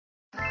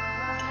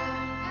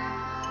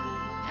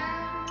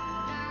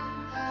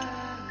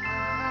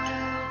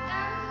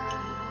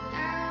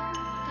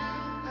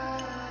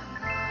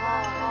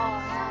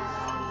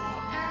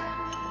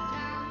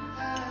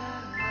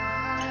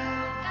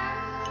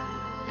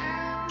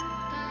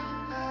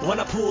When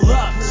I pull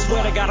up,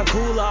 swear to God I'm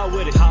cool out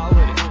with it.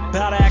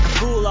 About to act a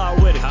fool out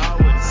with it.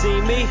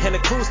 See me and the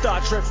crew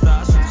start tripping.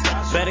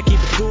 Better keep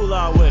it cool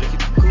out with it.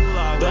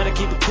 Better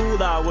keep it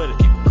cool out with it.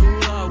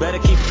 Better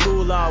keep it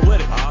cool out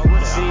with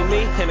it. See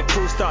me and the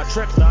crew start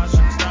tripping.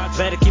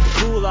 Better keep it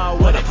cool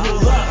out with it. When I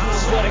pull up,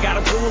 swear to God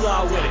I'm cool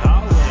out with it.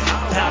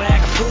 About to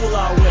act a fool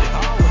out with it.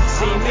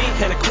 See me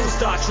and the crew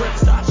start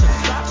tripping.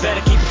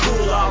 Better keep it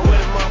cool out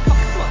with it,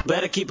 motherfucker.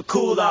 Better keep it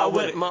cool out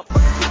with it,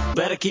 motherfucker.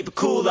 Better keep it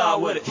cool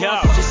out with it. Yo,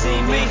 you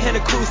see me and the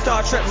crew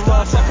start tripping,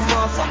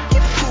 motherfucker.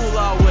 Keep it cool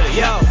out with it.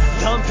 Yo,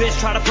 dumb bitch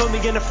try to put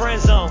me in the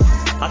friend zone.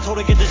 I told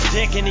her get this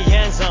dick in the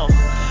end zone.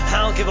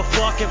 I don't give a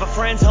fuck if a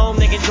friend's home,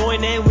 they can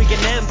join in, we can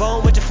end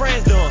bone. What your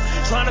friends doing?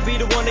 Trying to be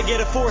the one to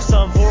get a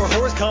foursome. For a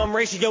horse come,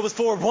 ratio is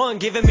 4-1.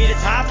 Giving me the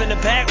top and the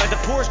back like the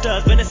Porsche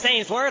does. Been the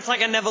same, swear it's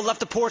like I never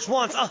left the porch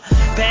once.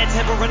 Bad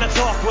temper when I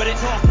talk with it.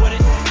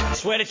 I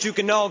swear that you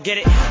can all get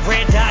it.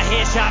 Red dot,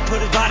 headshot,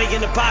 put his body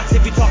in the box.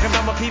 If you talking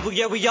about my people,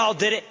 yeah, we all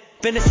did it.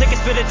 Been the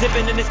sickest bit of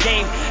dipping in this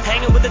game.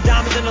 Hanging with the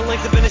diamonds and the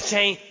links up in his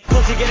chain.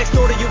 Pussy get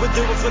extorted, you would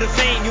do it for the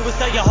fame. You would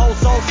sell your whole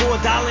soul for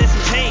 $1 and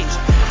some change.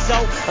 So,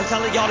 I'm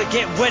telling y'all to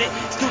get with it.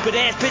 Stupid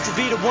ass bitches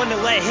be the one to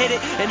let hit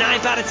it. And I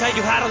ain't about to tell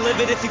you how to live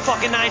it. If you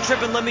fucking ain't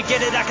tripping, let me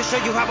get it. I can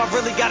show you how I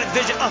really got a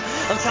vision.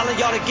 I'm telling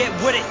y'all to get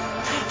with it.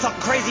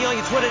 Talking crazy on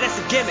your Twitter,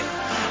 that's a gimmick.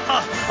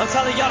 I'm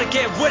telling y'all to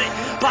get with it.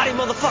 Body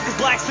motherfuckers,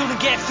 black suit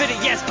and get fitted.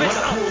 Yes, bitch. When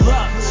I pull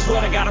up,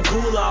 swear to God I'm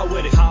cool out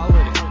with it.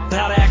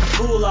 About to act a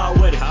fool out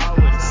with it.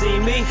 See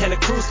me and the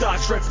crew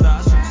start tripping.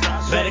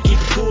 Better keep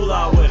it cool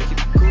out with it.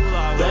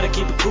 Better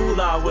keep it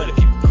cool out with it.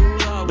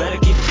 Better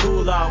keep it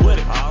cool out with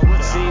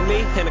it. See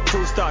me and the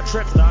crew start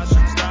tripping.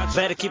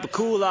 Better keep it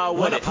cool out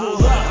with it. When I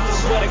pull up,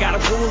 swear to God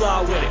I'm cool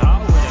out with it.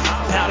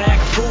 About to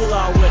act a fool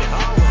out with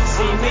it.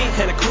 See me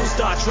and the crew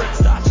start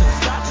tripping.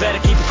 Better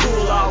keep it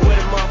cool out with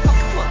it,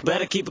 motherfucker.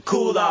 Better keep it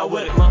cool out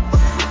with it,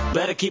 motherfucker.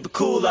 Better keep it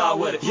cool out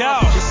with it. Yo,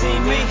 you see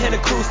me and the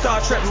crew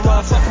start tripping,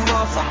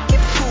 motherfucker. Keep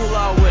it cool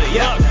out with it.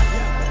 Yo,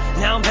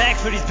 now I'm back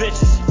for these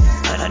bitches.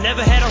 And I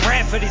never had a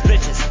rap for these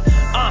bitches.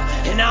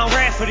 And I don't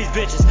rap for these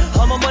bitches.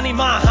 All my money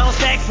mine, I don't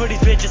stack for these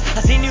bitches.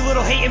 I seen you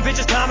little hating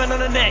bitches comment on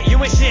the net. You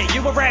ain't shit,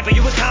 you a rapper,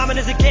 you as common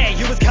as a gay.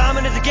 You as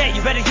common as a gay,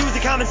 you better use the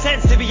common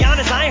sense. To be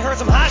honest, I ain't heard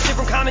some hot shit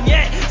from Common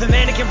yet. The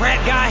mannequin rap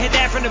guy hit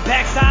that from the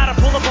backside. I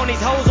pull up on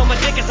these hoes on my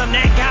dick as I'm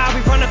that guy.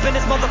 We run up in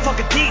this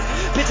motherfucker deep.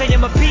 Bitch, I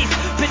am a beast.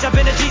 Bitch, I've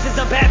been a G since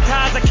I'm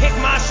baptized. I kick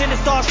my shit and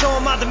start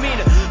showing my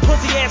demeanor.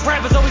 Pussy ass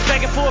rappers always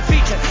begging for a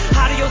feature.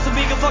 Adios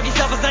amigo, fuck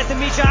yourself, it's nice to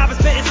meet ya. I've been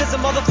spitting since a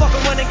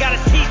motherfucker when they got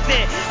his teeth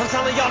in. I'm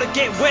telling y'all to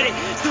get with it.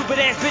 Stupid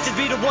ass bitches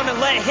be the one to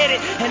let hit it.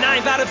 And I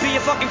ain't about to be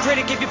a fucking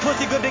critic. If you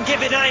pussy good then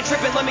give it. I ain't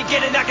tripping, let me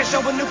get it. I can show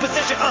a new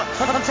position.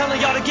 I'm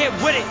telling y'all to get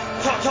with it.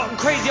 Talking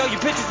crazy, all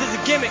you bitches is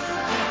a gimmick.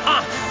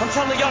 I'm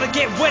telling y'all to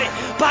get with it.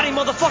 Body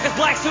motherfuckers,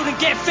 black suit and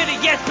get fitted.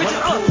 Yes, bitches. When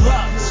I pull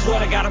up, swear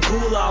to God I'm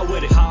cool out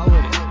with it.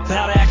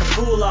 About to act a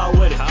fool out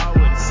with it.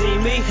 See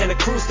me and the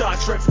crew start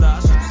tripping.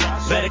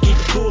 Better keep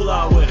it cool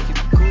out with it.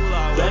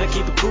 Better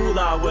keep it cool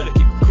out with it.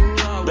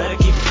 Better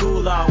keep it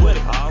cool out with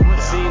it.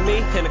 See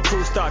me and the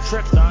crew start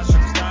tripping.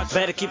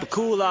 Better keep it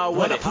cool out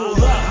with it. When I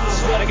pull up,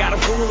 swear to God I'm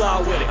cool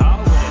out with it.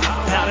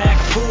 About to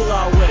act a fool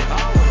out with it.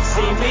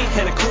 See me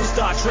and the crew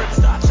start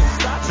tripping.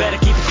 Better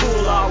keep it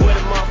cool out with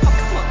it,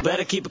 motherfucker.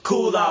 Better keep it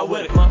cool out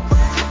with it,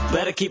 motherfucker.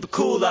 Better keep it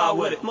cool out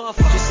with it,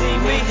 motherfucker. You see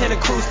me and the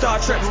crew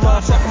start tripping,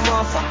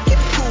 motherfucker. Keep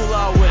it cool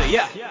out with it,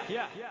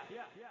 yeah.